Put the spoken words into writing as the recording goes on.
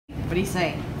What do you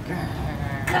say?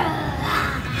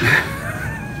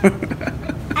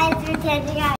 I'm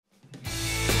pretending I.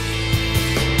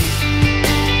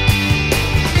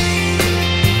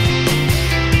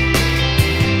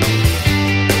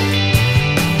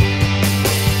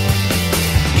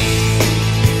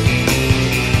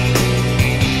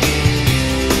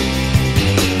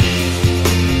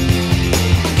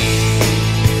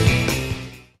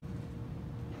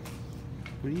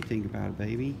 What do you think about it,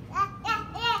 baby? I'm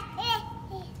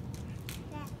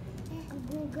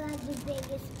gonna grab the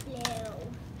biggest blue.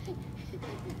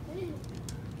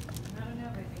 I don't know,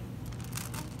 baby.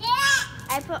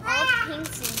 I put all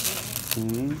pinks in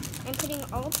here. Mm-hmm. I'm putting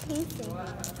all pinks in here.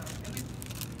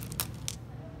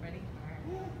 Ready?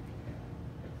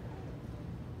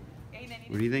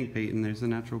 What do you think, Peyton? There's the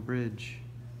natural bridge.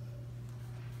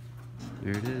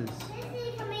 There it is.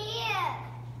 Sissy, come here.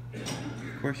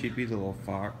 Of course, you'd be the little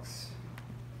fox.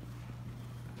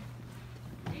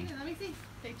 Aiden, let me see.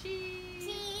 Say cheese.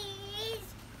 Cheese.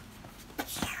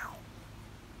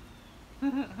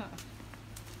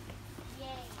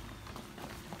 Yay.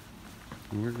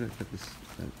 Where did I put this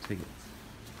ticket?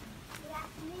 That's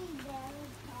me very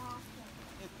awesome.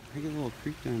 I get a little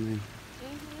creek down there.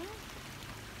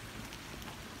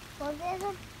 Well, there's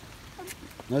a...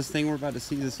 This thing we're about to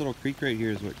see, this little creek right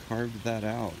here, is what carved that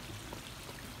out.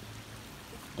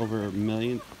 Over a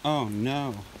million. Oh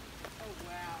no. Oh,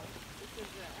 wow. This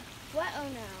is What? Oh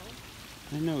no.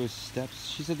 I know it was steps.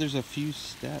 She said there's a few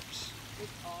steps.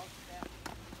 it's all steps.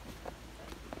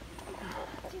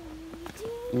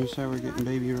 Let me show we're getting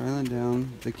Baby Rylan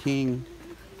down. The king.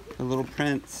 The little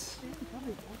prince.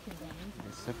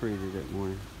 I separated it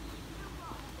more.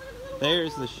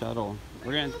 There's the shuttle.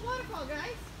 We're gonna. Look at the waterfall,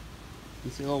 guys.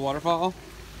 You see a little waterfall?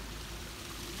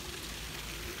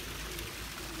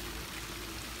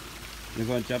 You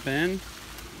want to jump in?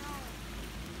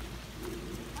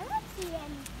 I don't see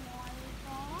any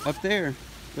waterfall. Up there.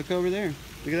 Look over there.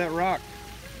 Look at that rock.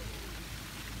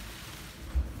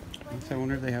 I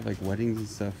wonder if they have like weddings and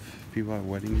stuff. People have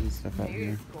weddings and stuff out Maybe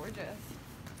here. it's gorgeous.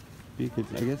 You could,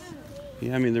 I guess.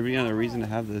 Yeah, I mean, there'd be no reason to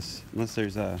have this unless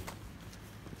there's a.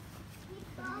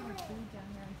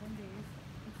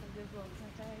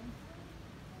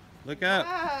 Look up.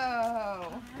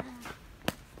 Oh.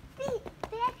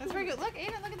 That's very good. Look,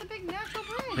 Aiden, look at the big natural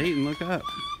bridge. Peyton, look up.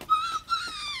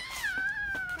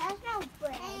 That's no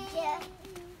bridge.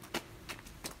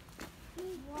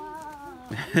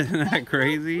 Whoa. Isn't that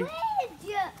crazy? Bridge.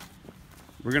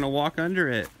 We're gonna walk under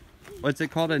it. What's it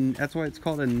called? That's why it's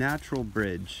called a natural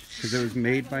bridge, because it was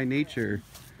made by nature.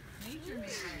 Nature made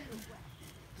it.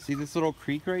 See this little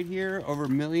creek right here? Over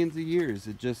millions of years,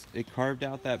 it carved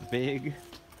out that big.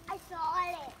 I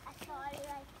saw it. I saw it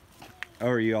like. Oh,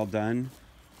 are you all done?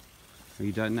 Are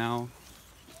you done now?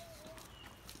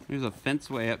 There's a fence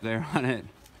way up there on it.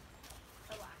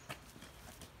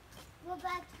 Go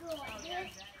back to it.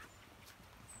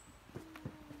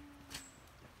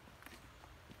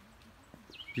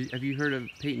 Have you heard of,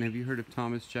 Peyton, have you heard of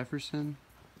Thomas Jefferson?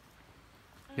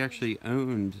 He actually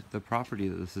owned the property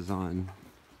that this is on.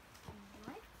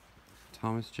 What?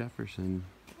 Thomas Jefferson.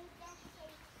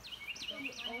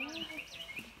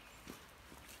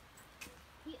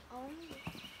 He owned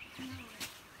it.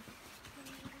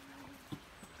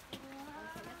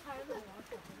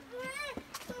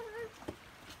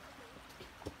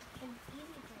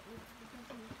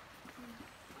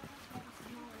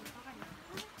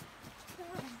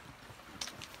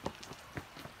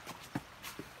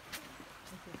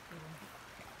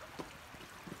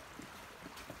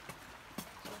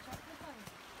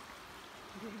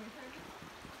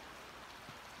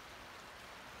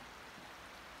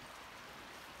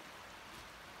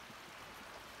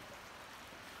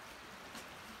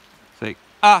 Say,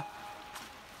 ah,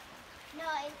 No,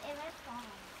 it was gone.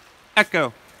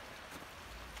 echo.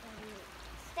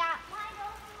 Stop.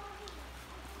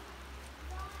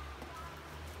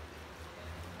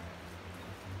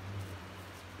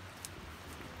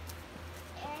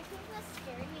 And I think it was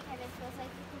scary because it feels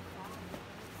like you can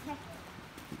fall.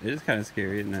 It is kind of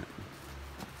scary, isn't it?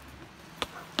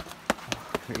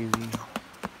 Crazy.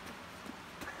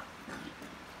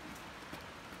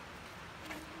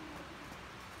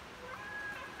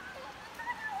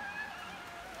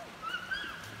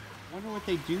 I wonder what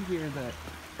they do here that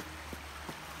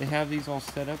they have these all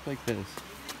set up like this.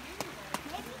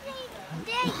 Maybe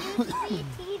they used to be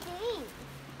TV.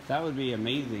 That would be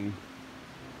amazing.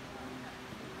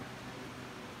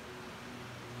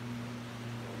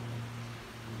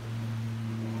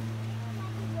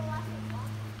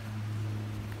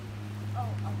 Oh,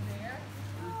 up there?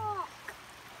 Look.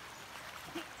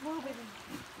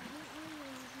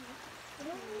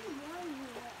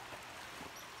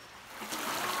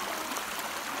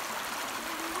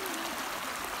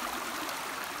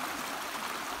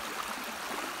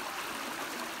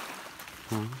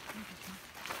 Huh?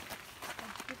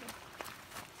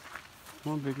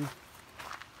 Come on, Biggie.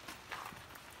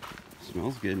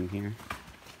 Smells good in here.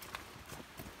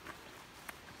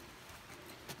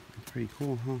 Pretty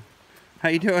cool, huh? How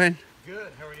you doing?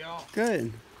 Good. How are y'all?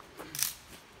 Good.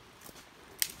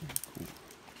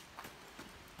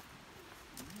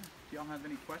 If y'all have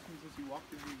any questions as you walk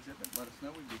through the exhibit, let us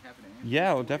know. We'd be happy to answer.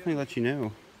 Yeah, we'll definitely let you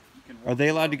know. Are they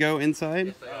allowed to go inside?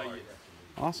 Yes, they are. Yes.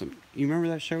 Awesome. You remember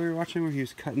that show we were watching where he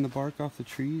was cutting the bark off the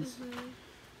trees?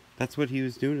 That's what he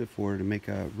was doing it for, to make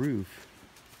a roof.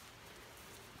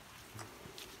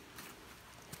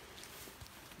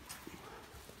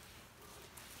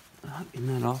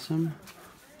 Isn't that awesome?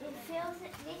 It feels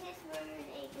that this is where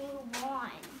they go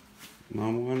on.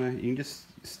 Mom, you can just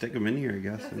stick them in here, I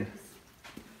guess.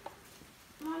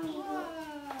 Mommy,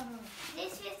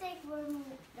 this feels like we're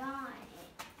Mulan.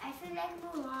 I feel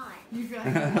like Mulan. You got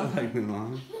Like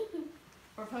Mulan.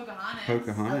 Or Pocahontas.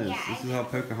 Pocahontas. Oh, yeah, This is how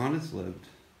Pocahontas lived.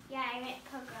 Yeah, I meant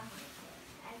Pocahontas.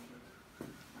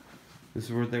 This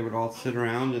is where they would all sit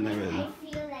around and they would... I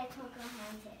feel like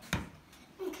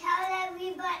Pocahontas. Tell that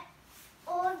we got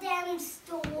all them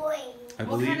stories. I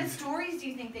What kind of believe stories do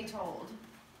you think they told?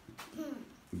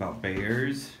 about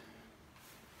bears.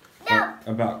 No.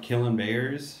 About killing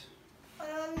bears.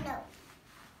 No.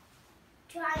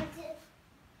 Trying to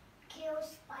kill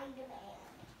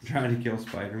Spider-Man. Trying to kill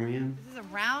Spider-Man. This is a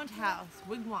roundhouse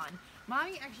wigwam.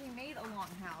 Mommy actually made a long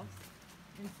house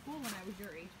in school when I was your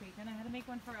age, Bacon. I had to make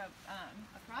one for a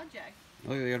project.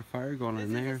 Look, they got a fire going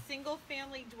in This there. is a single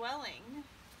family dwelling.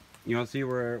 You want to see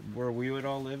where we would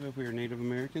all live if we were Native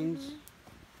Americans?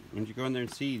 When you go in there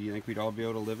and see, do you think we'd all be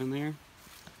able to live in there?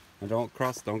 Now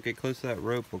don't get close to that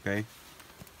rope, okay?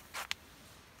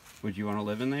 Would you want to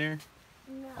live in there?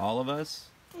 No. All of us?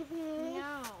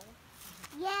 No.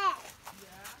 Yes.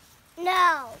 Yeah.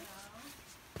 No.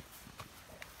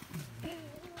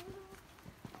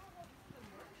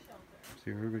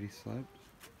 See where everybody slept?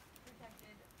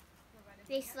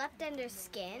 They slept under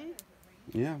skin?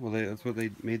 Yeah, well that's what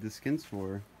they made the skins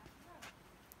for.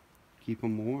 Keep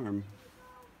them warm.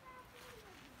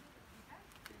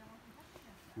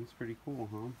 That's pretty cool,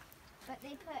 huh? But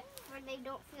they put, when they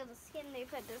don't feel the skin, they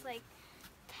put this like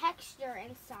texture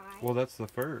inside. Well, that's the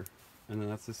fur. And then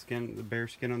that's the skin, the bear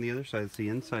skin on the other side. It's the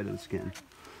inside of the skin.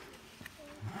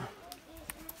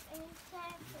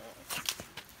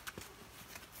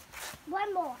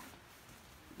 One more.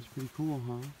 It's pretty cool,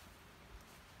 huh?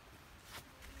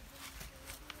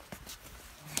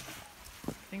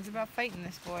 Things about fighting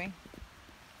this boy.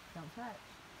 Don't touch.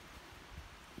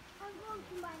 I'm going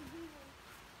to my room.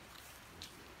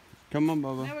 Come on,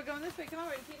 Bubba. No, we're going this way. Come on,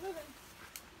 we're keep moving.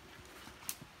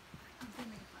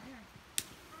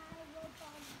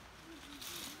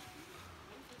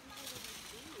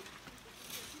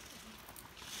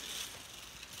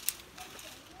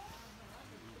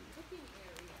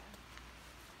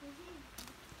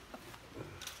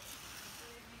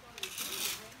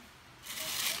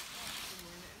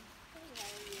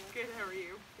 Good, how are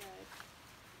you? Good.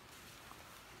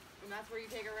 And that's where you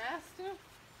take a rest?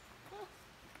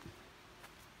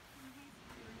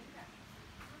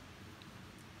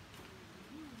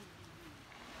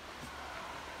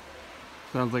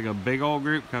 Sounds like a big old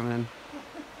group coming.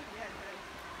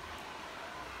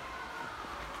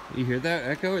 You hear that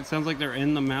echo? It sounds like they're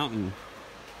in the mountain.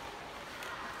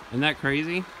 Isn't that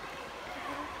crazy?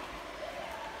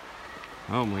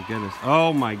 Oh my goodness.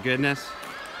 Oh my goodness.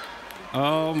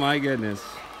 Oh my goodness.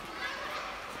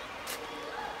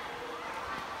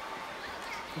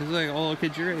 This is like all the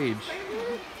kids your age.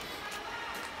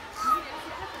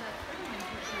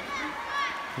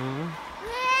 Huh?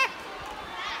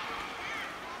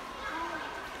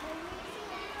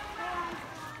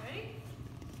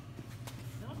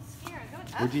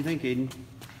 What'd you think, Aiden?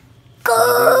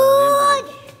 Good!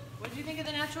 What did you think of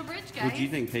the natural bridge, guys? What'd you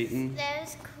think, Peyton? That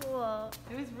was cool.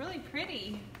 It was really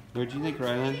pretty. What'd you think,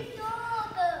 Rylan?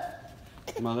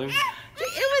 Mother? It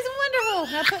was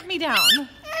wonderful. Now put me down.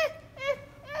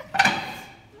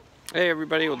 Hey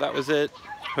everybody, well that was it.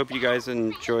 Hope you guys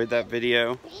enjoyed that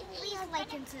video. Please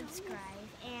like and subscribe.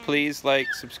 And Please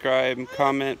like, subscribe,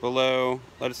 comment below.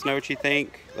 Let us know what you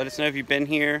think. Let us know if you've been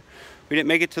here. We didn't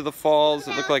make it to the falls.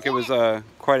 It looked like it was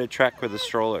quite a trek with a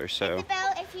stroller. hit So the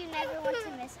bell if you never want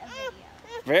to miss a video.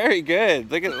 very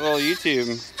good. Look at the little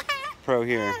YouTube pro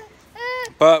here.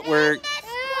 But we're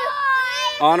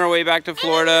on our way back to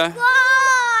Florida.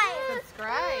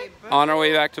 Subscribe. On our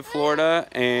way back to Florida,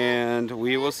 and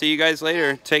we will see you guys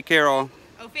later. Take care, all.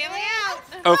 Oh, family out.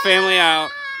 Oh, family out.